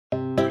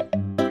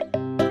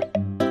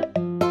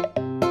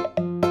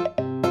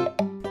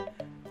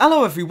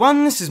Hello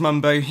everyone, this is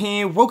Mumbo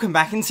here, welcome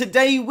back, and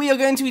today we are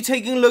going to be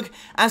taking a look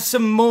at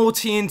some more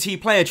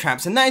TNT player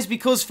traps, and that is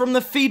because from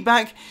the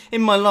feedback in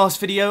my last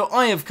video,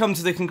 I have come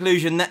to the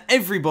conclusion that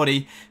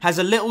everybody has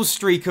a little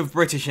streak of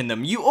British in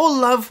them. You all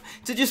love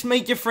to just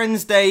make your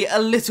friend's day a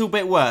little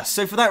bit worse,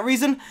 so for that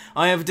reason,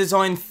 I have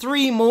designed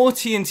 3 more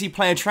TNT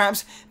player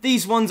traps.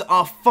 These ones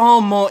are far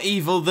more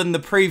evil than the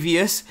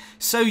previous,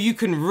 so you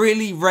can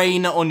really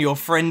rain on your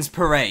friend's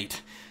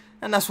parade.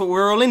 And that's what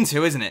we're all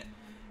into, isn't it?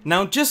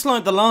 Now, just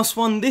like the last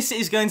one, this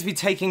is going to be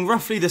taking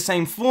roughly the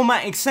same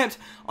format, except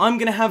I'm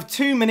going to have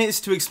 2 minutes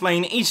to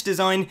explain each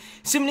design,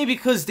 simply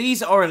because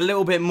these are a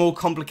little bit more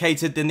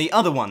complicated than the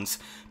other ones.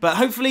 But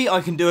hopefully I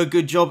can do a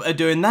good job at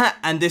doing that,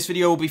 and this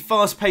video will be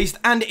fast-paced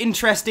and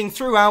interesting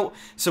throughout,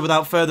 so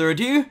without further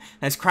ado,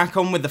 let's crack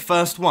on with the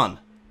first one.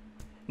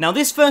 Now,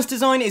 this first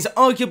design is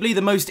arguably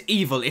the most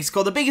evil. It's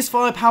got the biggest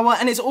firepower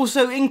and it's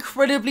also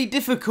incredibly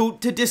difficult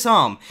to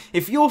disarm.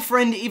 If your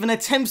friend even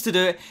attempts to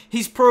do it,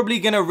 he's probably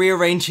going to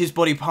rearrange his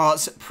body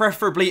parts,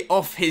 preferably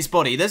off his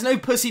body. There's no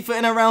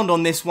pussyfooting around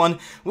on this one.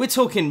 We're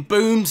talking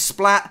boom,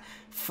 splat,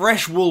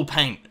 fresh wall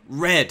paint,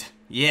 red,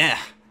 yeah.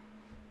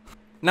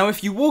 Now,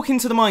 if you walk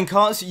into the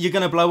minecarts, you're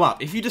going to blow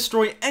up. If you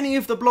destroy any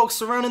of the blocks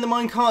surrounding the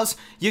minecarts,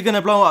 you're going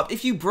to blow up.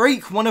 If you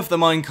break one of the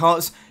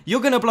minecarts,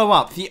 you're going to blow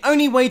up. The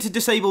only way to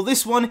disable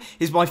this one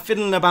is by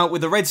fiddling about with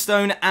the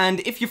redstone,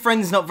 and if your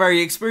friend's not very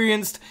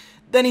experienced,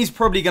 then he's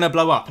probably going to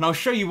blow up. And I'll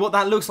show you what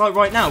that looks like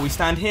right now. We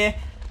stand here,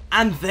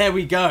 and there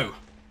we go.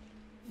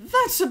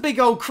 That's a big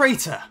old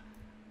crater.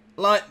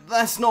 Like,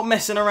 that's not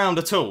messing around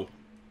at all.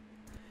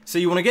 So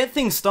you want to get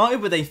things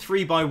started with a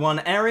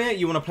 3x1 area.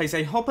 You want to place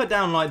a hopper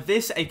down like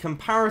this, a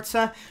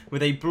comparator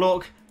with a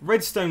block,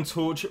 redstone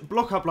torch,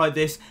 block up like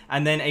this,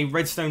 and then a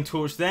redstone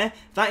torch there.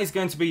 That is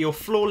going to be your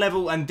floor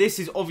level, and this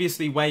is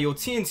obviously where your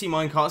TNT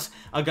minecarts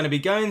are going to be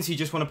going. So you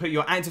just want to put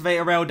your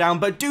activator rail down,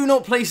 but do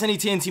not place any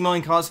TNT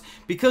minecarts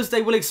because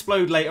they will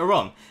explode later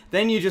on.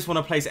 Then you just want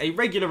to place a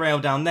regular rail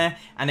down there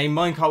and a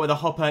minecart with a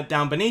hopper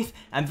down beneath,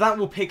 and that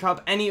will pick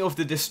up any of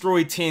the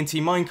destroyed TNT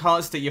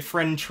minecarts that your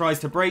friend tries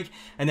to break.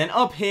 And then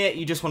up here,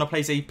 you just want to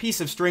place a piece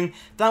of string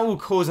that will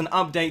cause an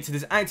update to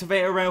this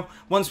activator rail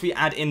once we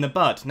add in the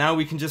bud. Now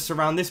we can just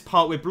surround this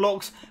part with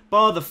blocks,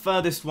 bar the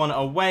furthest one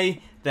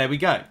away. There we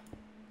go.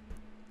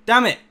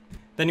 Damn it.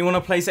 Then you want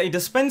to place a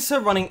dispenser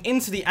running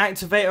into the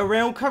activator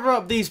rail, cover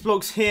up these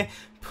blocks here,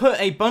 put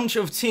a bunch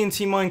of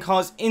TNT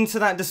minecarts into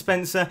that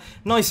dispenser,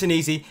 nice and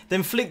easy,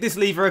 then flick this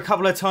lever a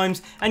couple of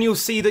times and you'll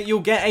see that you'll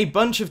get a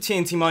bunch of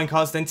TNT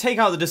minecarts, then take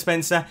out the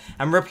dispenser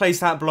and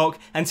replace that block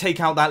and take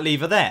out that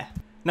lever there.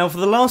 Now for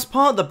the last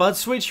part, the bud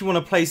switch, you want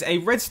to place a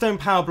redstone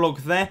power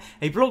block there,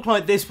 a block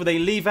like this with a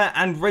lever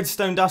and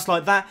redstone dust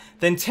like that,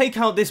 then take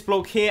out this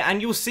block here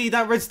and you'll see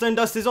that redstone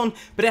dust is on,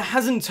 but it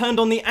hasn't turned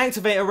on the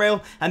activator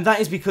rail, and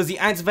that is because the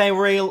activator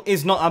rail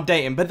is not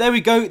updating. But there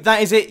we go,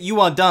 that is it, you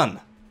are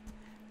done.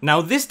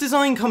 Now this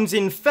design comes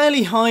in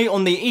fairly high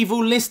on the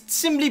evil list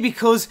simply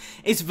because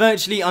it's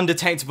virtually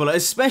undetectable,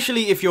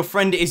 especially if your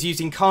friend is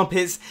using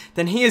carpets,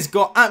 then he has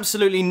got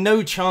absolutely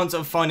no chance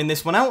of finding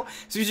this one out.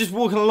 So he's just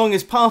walking along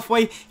his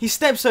pathway, he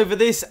steps over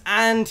this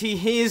and he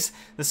hears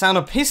the sound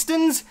of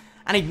pistons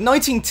and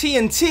igniting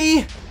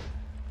TNT.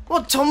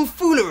 What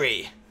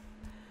tomfoolery!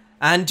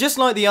 And just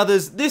like the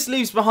others, this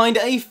leaves behind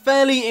a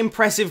fairly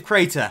impressive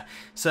crater.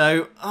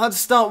 So I'd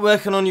start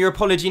working on your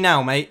apology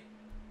now, mate.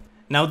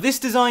 Now this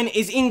design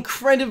is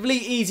incredibly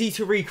easy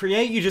to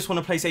recreate. You just want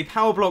to place a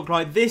power block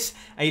like this,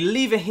 a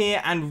lever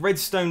here and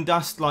redstone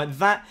dust like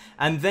that,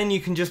 and then you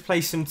can just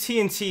place some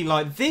TNT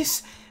like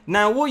this.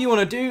 Now what you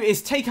want to do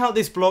is take out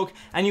this block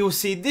and you will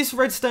see this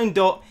redstone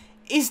dot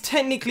is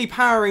technically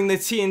powering the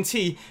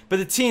TNT, but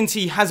the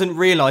TNT hasn't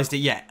realized it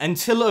yet,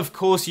 until of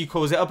course you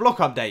cause it a block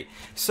update.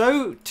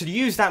 So to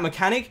use that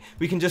mechanic,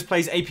 we can just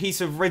place a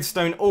piece of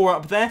redstone ore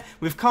up there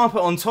with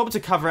carpet on top to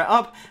cover it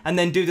up, and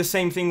then do the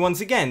same thing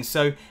once again.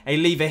 So a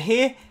lever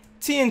here,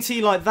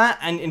 TNT like that,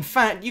 and in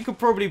fact you could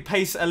probably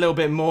place a little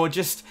bit more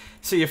just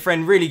so your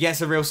friend really gets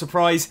a real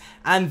surprise,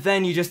 and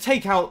then you just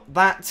take out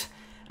that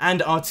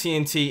and our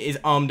TNT is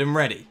armed and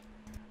ready.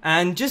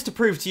 And just to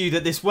prove to you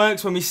that this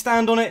works, when we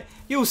stand on it,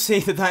 you'll see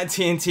that that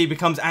TNT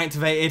becomes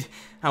activated,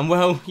 and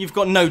well, you've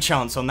got no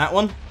chance on that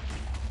one.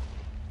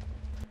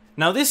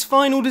 Now this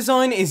final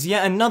design is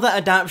yet another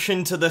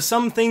adaptation to the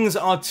some things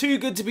are too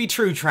good to be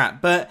true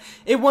trap, but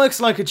it works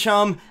like a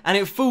charm and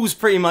it fools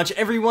pretty much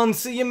everyone.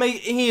 So your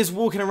mate, he is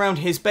walking around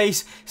his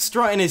base,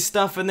 strutting his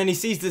stuff, and then he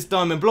sees this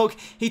diamond block,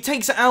 he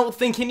takes it out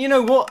thinking, you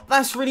know what,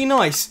 that's really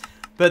nice.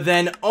 But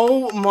then,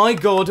 oh my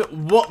god,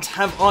 what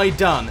have I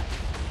done?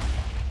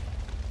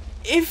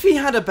 If he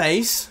had a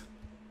base,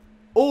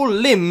 or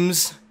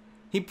limbs,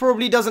 he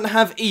probably doesn't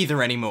have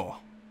either anymore.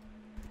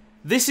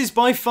 This is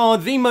by far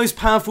the most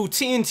powerful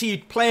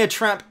TNT player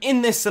trap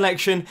in this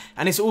selection,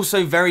 and it's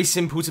also very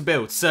simple to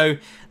build, so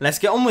let's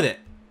get on with it.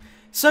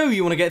 So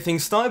you want to get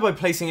things started by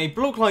placing a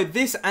block like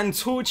this and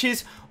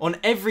torches on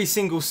every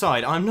single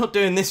side. I'm not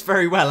doing this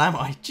very well, am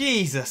I?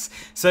 Jesus!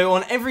 So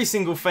on every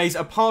single face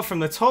apart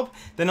from the top,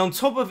 then on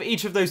top of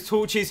each of those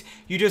torches,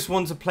 you just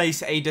want to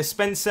place a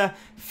dispenser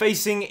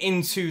facing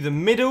into the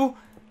middle,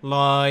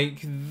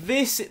 like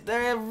this.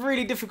 They're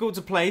really difficult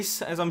to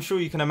place, as I'm sure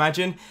you can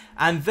imagine,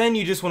 and then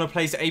you just want to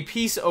place a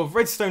piece of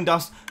redstone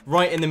dust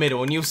right in the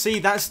middle, and you'll see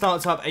that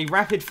starts up a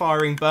rapid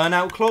firing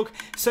burnout clock.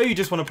 So you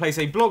just want to place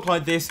a block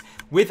like this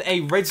with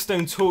a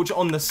redstone torch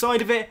on the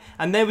side of it,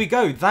 and there we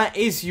go. That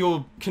is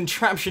your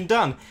contraption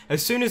done.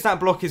 As soon as that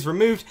block is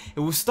removed,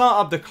 it will start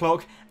up the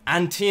clock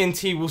and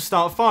TNT will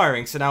start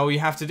firing. So now all you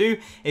have to do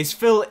is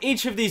fill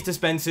each of these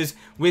dispensers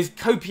with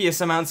copious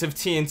amounts of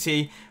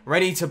TNT,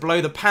 ready to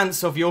blow the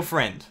pants off your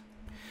friend.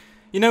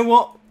 You know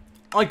what?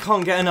 I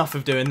can't get enough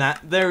of doing that.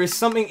 There is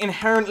something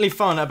inherently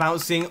fun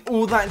about seeing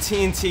all that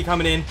TNT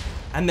coming in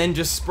and then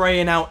just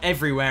spraying out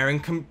everywhere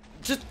and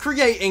just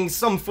creating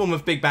some form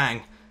of Big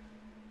Bang.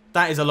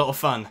 That is a lot of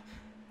fun.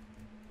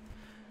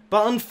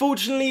 But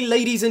unfortunately,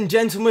 ladies and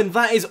gentlemen,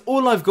 that is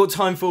all I've got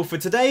time for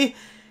today.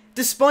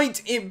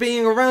 Despite it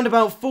being around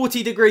about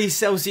 40 degrees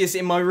Celsius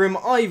in my room,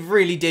 I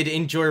really did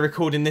enjoy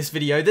recording this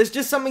video. There's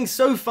just something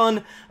so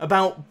fun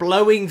about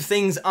blowing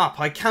things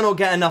up. I cannot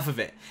get enough of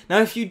it. Now,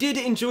 if you did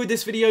enjoy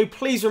this video,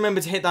 please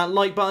remember to hit that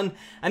like button.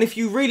 And if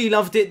you really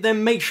loved it,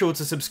 then make sure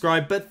to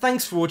subscribe. But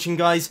thanks for watching,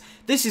 guys.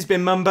 This has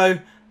been Mumbo,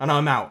 and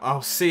I'm out.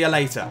 I'll see you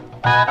later.